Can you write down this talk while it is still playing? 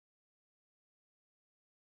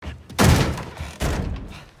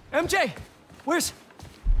MJ! Where's...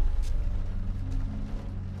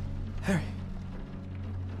 Harry?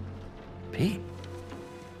 Pete?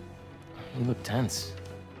 You look tense.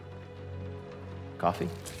 Coffee?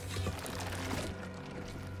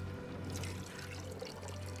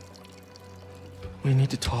 We need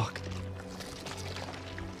to talk.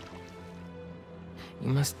 You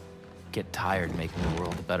must get tired making the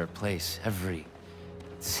world a better place every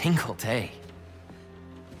single day.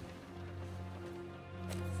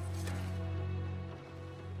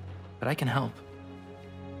 But I can help.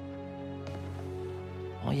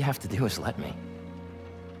 All you have to do is let me.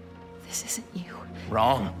 This isn't you.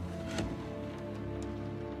 Wrong.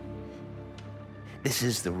 This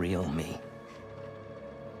is the real me.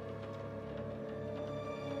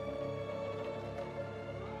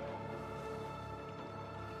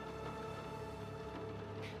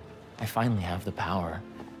 I finally have the power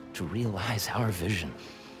to realize our vision.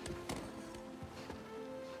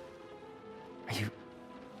 Are you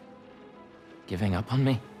giving up on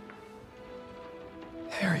me?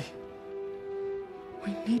 Harry,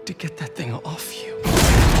 we need to get that thing off you.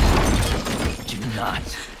 Do not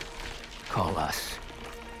call us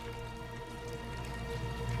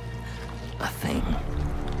a thing.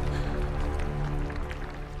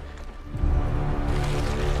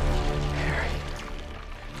 Harry.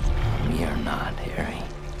 We are not, Harry.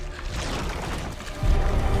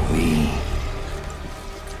 We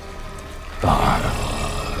are.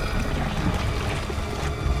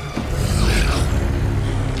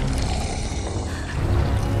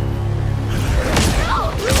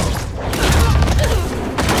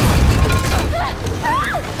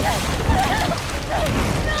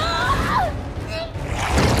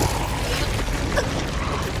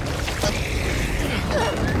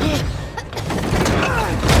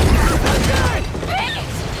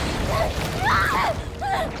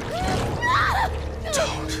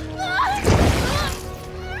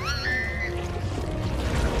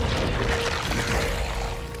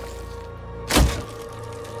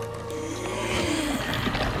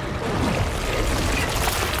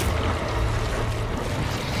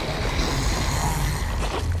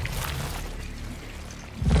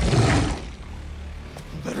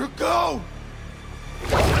 Better go!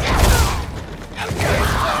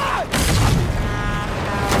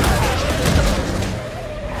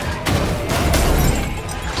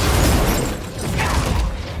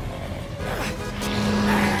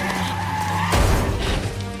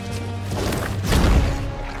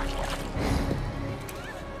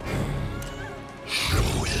 Show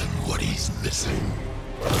him what he's missing.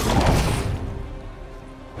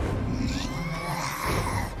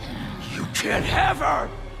 You can't have her!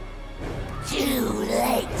 Too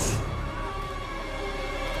late.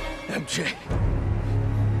 MJ.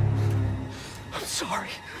 I'm sorry.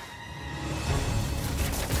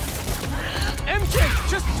 MJ,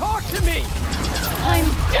 just talk to me! I'm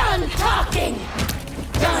done talking!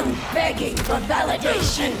 Done begging for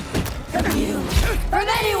validation! From you! From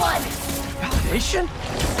anyone! Validation?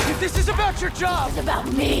 This is about your job! It's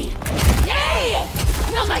about me! Hey!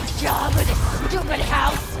 Not my job or this stupid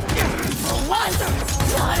house! For once,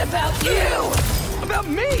 it's not about you! About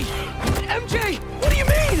me? MJ, what do you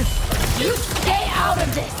mean? You stay out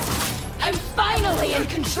of this! I'm finally in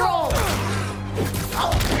control!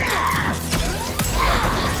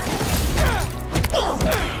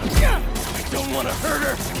 I don't want to hurt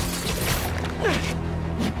her.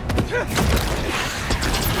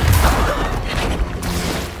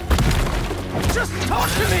 Just talk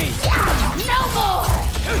to me! No more!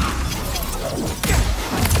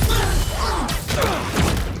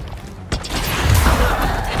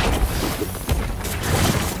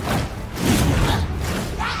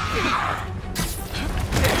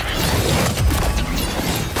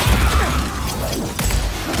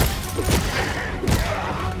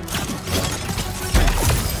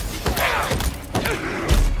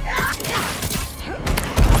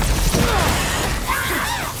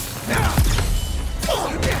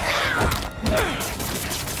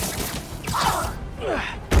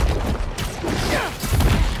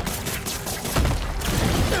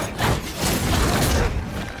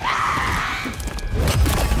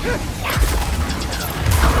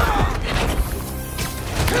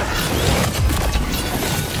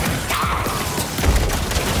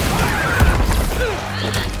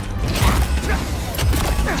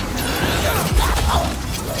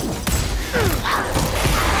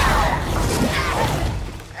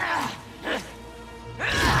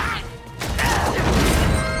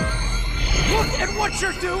 what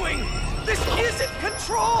you're doing! This isn't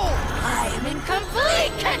control! I am in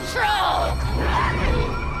complete control!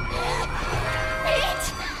 Pete!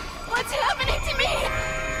 What's happening to me?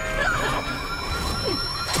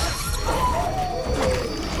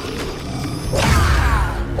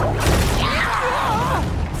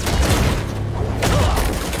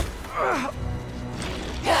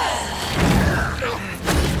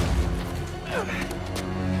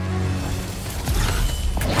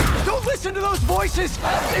 bosses!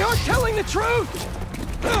 They aren't telling the truth!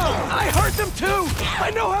 I hurt them too!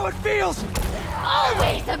 I know how it feels!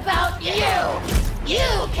 Always about you!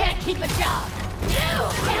 You can't keep a job! You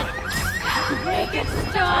can't... Make it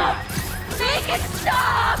stop! Make it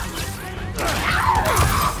stop!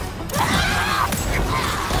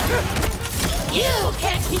 You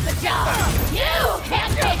can't keep a job! You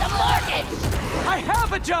can't pay the mortgage! I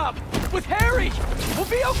have a job! With Harry! We'll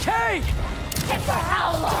be okay! And for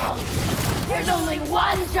how long? There's only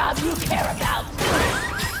one job you care about!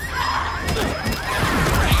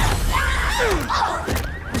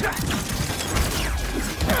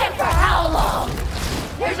 And for how long?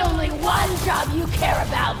 There's only one job you care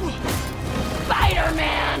about!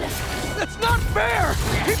 Spider-Man! That's not fair!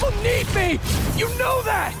 People need me! You know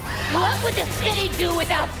that! What would the city do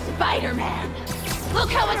without Spider-Man?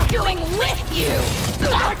 Look how it's doing with you!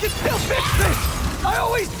 I can still fix this! I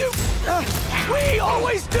always do! We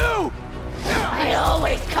always do! I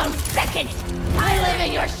always come second! I live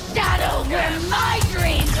in your shadow where my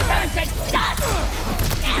dreams turn to dust!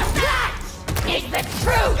 And that is the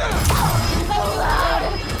truth! So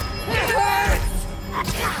loud! It hurts!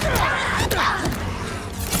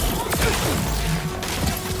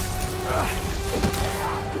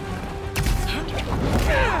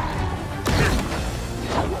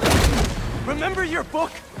 Remember your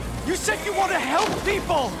book? You said you want to help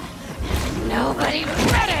people! Nobody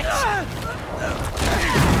read it!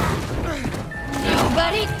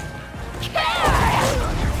 Nobody cares!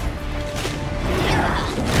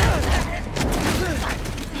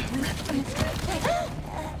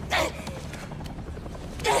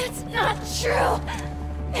 That's not true!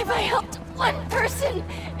 If I helped one person,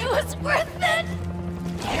 it was worth it!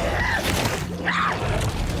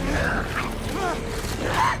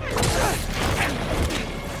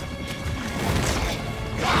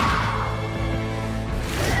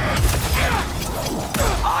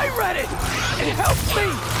 I read it! It helps me!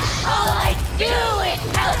 All I do is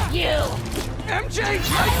help you! MJ!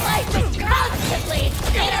 My life is constantly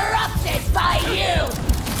interrupted by you!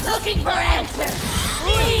 Looking for answers!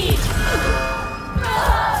 Please!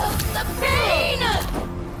 Oh, the pain!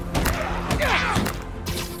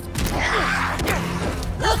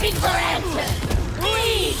 Looking for answers!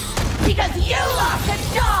 Please! Because you lost a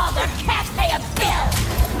job or can't pay a bill!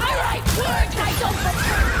 I write words I don't believe!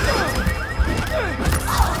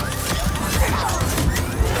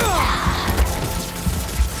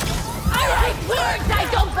 I write words I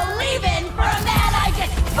don't believe in for a man I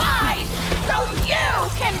despise! So you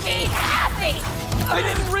can be happy! I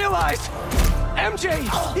didn't realize! MJ,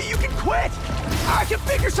 you can quit! I can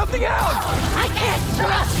figure something out! I can't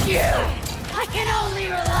trust you! I can only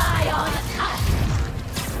rely on us!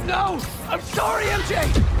 No! I'm sorry, MJ!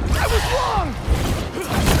 I was wrong!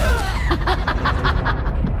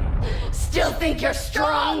 Still think you're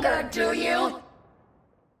stronger, do you?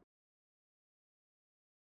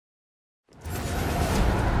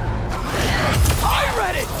 I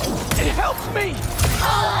read it! It helps me!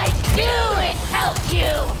 All I do is help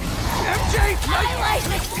you! MJ, My life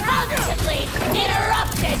is constantly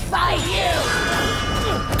interrupted by you!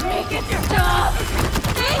 Make it stop!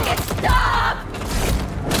 Make it stop!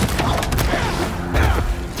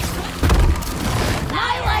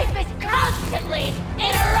 My life is constantly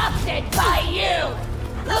interrupted by you!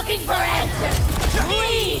 Looking for answers,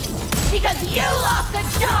 please! Because you lost a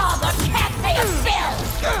job or can't pay a bill!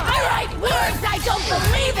 I write words I don't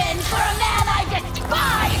believe in for a man I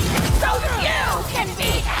despise! So you can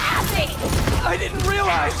be happy! I didn't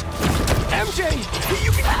realize! MJ,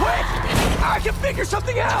 you can quit! I can figure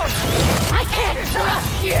something out! I can't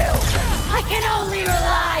trust you! I can only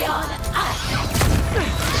rely on us!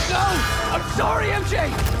 No! I'm sorry,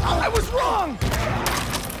 MJ! I was wrong!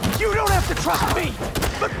 You don't have to trust me!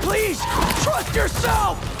 But please, trust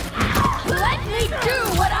yourself! Let me do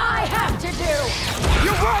what I have to do!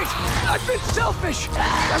 You're right! I've been selfish!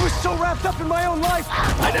 I was so wrapped up in my own life,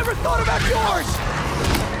 I never thought about yours!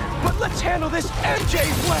 But let's handle this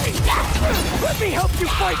MJ's way! Let me help you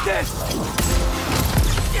fight this!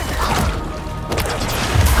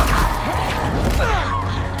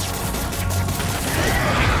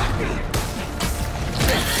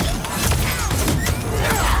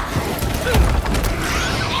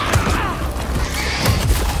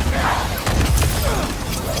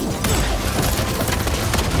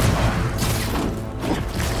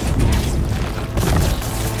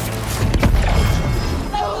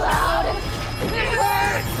 So loud! It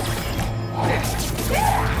hurts!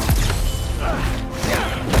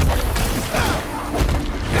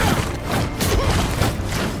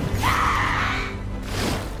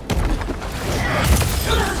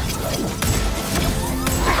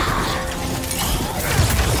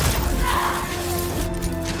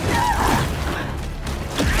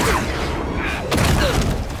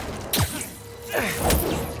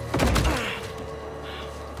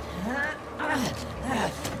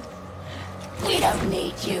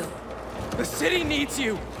 needs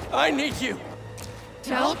you. I need you.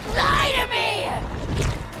 Don't lie to me!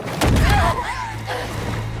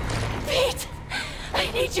 Pete!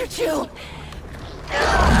 I need you too!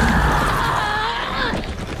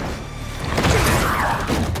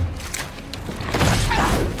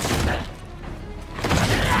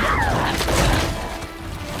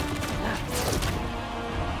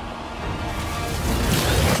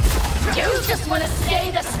 You just want to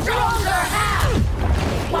stay the stronger half!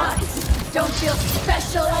 What? Don't feel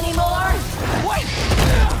special anymore? Wait!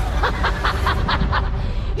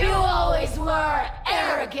 You always were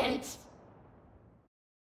arrogant!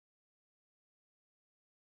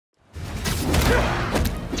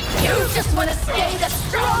 You just want to stay the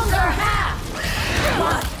stronger half!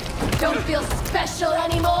 What? Don't feel special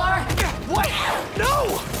anymore? What?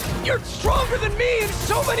 No! You're stronger than me in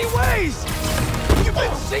so many ways! You've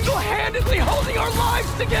been single-handedly holding our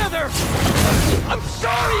lives together! I'm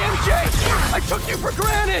sorry, MJ! I took you for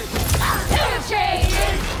granted! MJ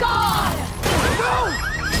is gone! No!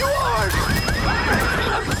 You aren't!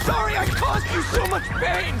 I'm sorry I caused you so much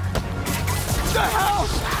pain! The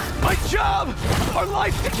house! My job! Our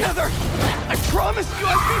life together! I promised you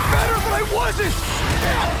I'd be better, but I wasn't!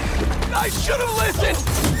 I should have listened!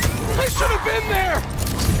 I should have been there!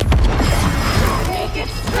 Make it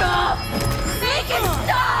stop! Make it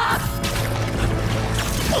stop!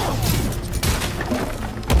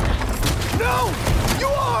 No! You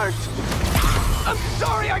aren't! I'm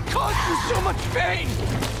sorry I caused you so much pain!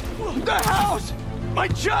 The house! My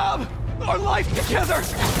job! Our life together!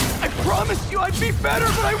 I promised you I'd be better,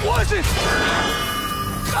 but I wasn't!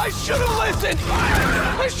 I should have listened!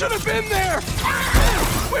 I should have been there!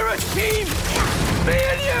 We're a team! Me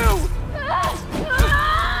and you!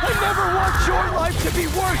 I never want your life to be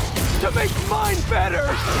worse, to make mine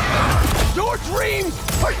better! Your dreams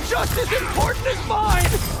are just as important as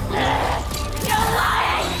mine! You're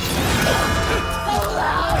lying! So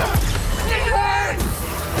loud! It hurts!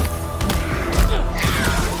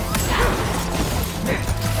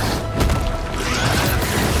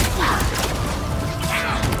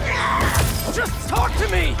 Just talk to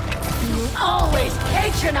me! You always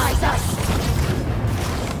patronize us!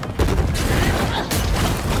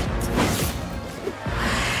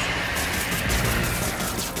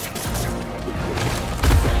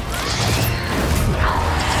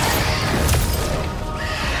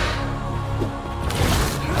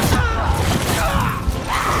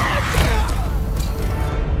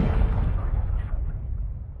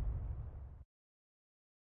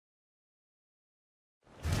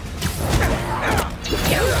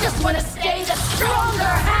 Want to stay the stronger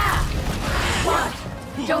half!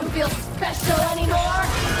 What? Don't feel special anymore?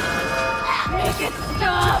 Make it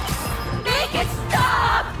stop! Make it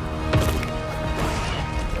stop!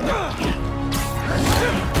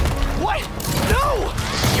 What? No!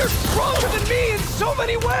 You're stronger than me in so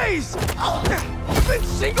many ways! You've been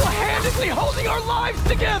single-handedly holding our lives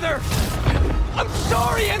together! I'm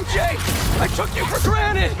sorry, MJ! I took you for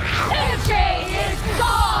granted! MJ is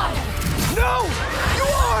gone! No! You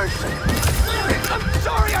aren't! I'm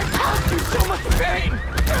sorry I caused you so much pain!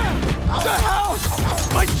 The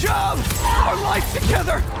house! My job! Our life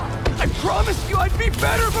together! I promised you I'd be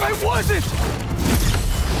better, but I wasn't!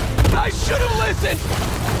 I should have listened!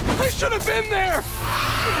 I should have been there!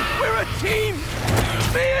 We're a team!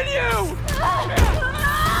 Me and you!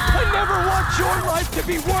 I never want your life to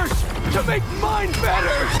be worse, to make mine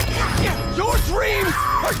better! Your dreams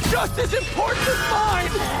are just as important as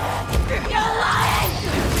mine! You're lying!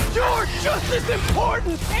 You're just as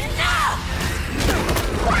important! Enough!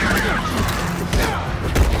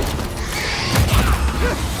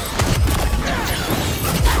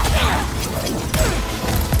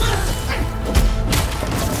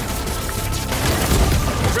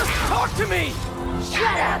 Just talk to me!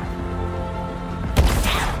 Shut up!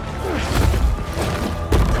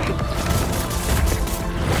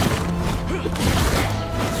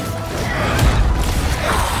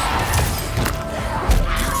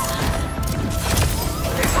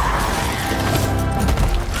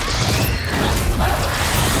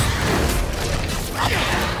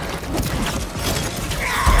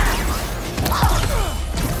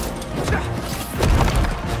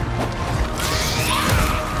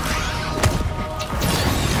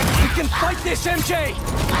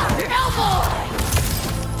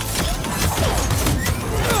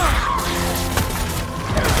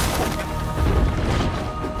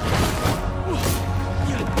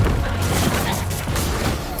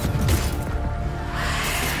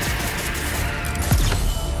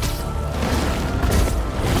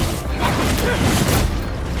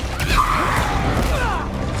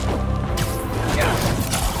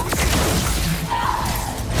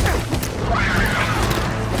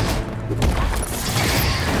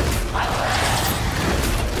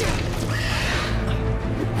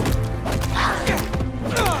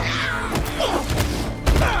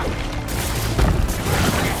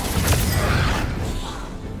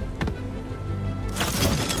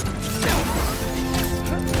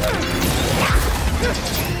 This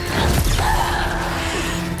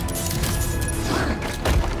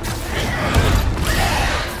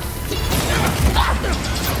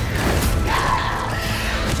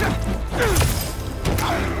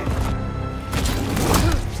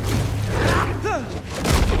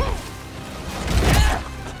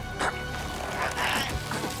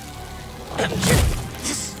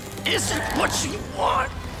isn't what you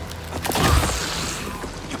want.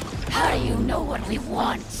 How do you know what we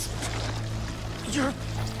want? You're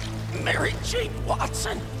Mary Jane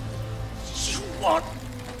Watson. You want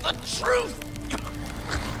the truth.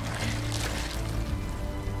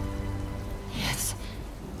 Yes.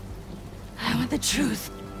 I want the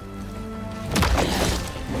truth.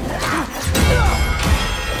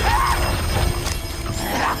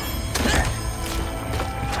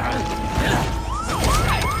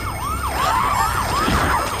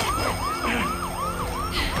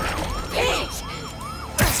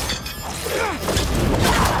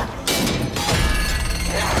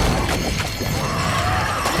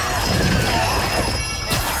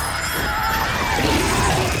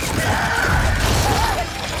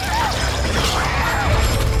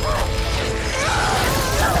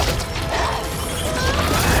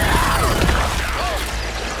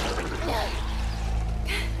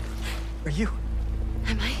 Are you?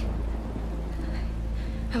 Am I?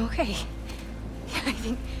 I'm okay. Yeah, I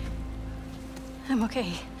think I'm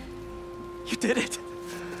okay. You did it.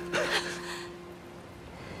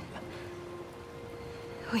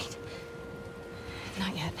 Wait.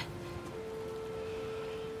 Not yet.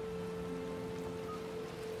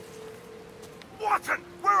 Watson,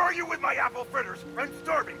 where are you with my apple fritters? I'm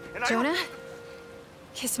starving, and Jonah?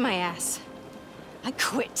 Kiss my ass. I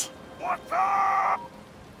quit. Watson!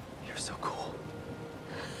 You're so cool.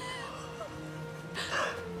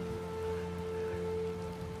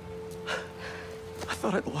 I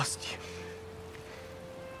thought I'd lost you.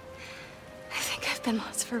 I think I've been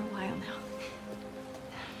lost for a while now.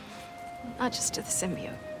 Not just to the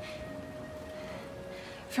symbiote.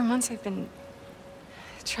 For months I've been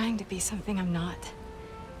trying to be something I'm not.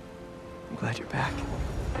 I'm glad you're back.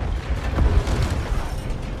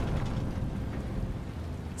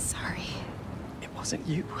 Sorry. It wasn't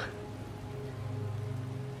you.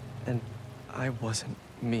 And I wasn't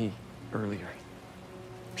me earlier.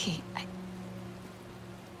 Pete,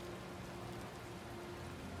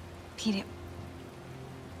 Pete, it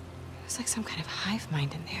was like some kind of hive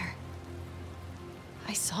mind in there.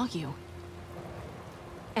 I saw you.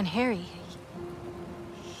 And Harry,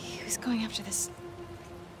 he was going after this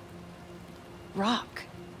rock.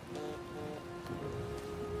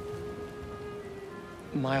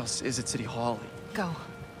 Miles is at City Hall. Go.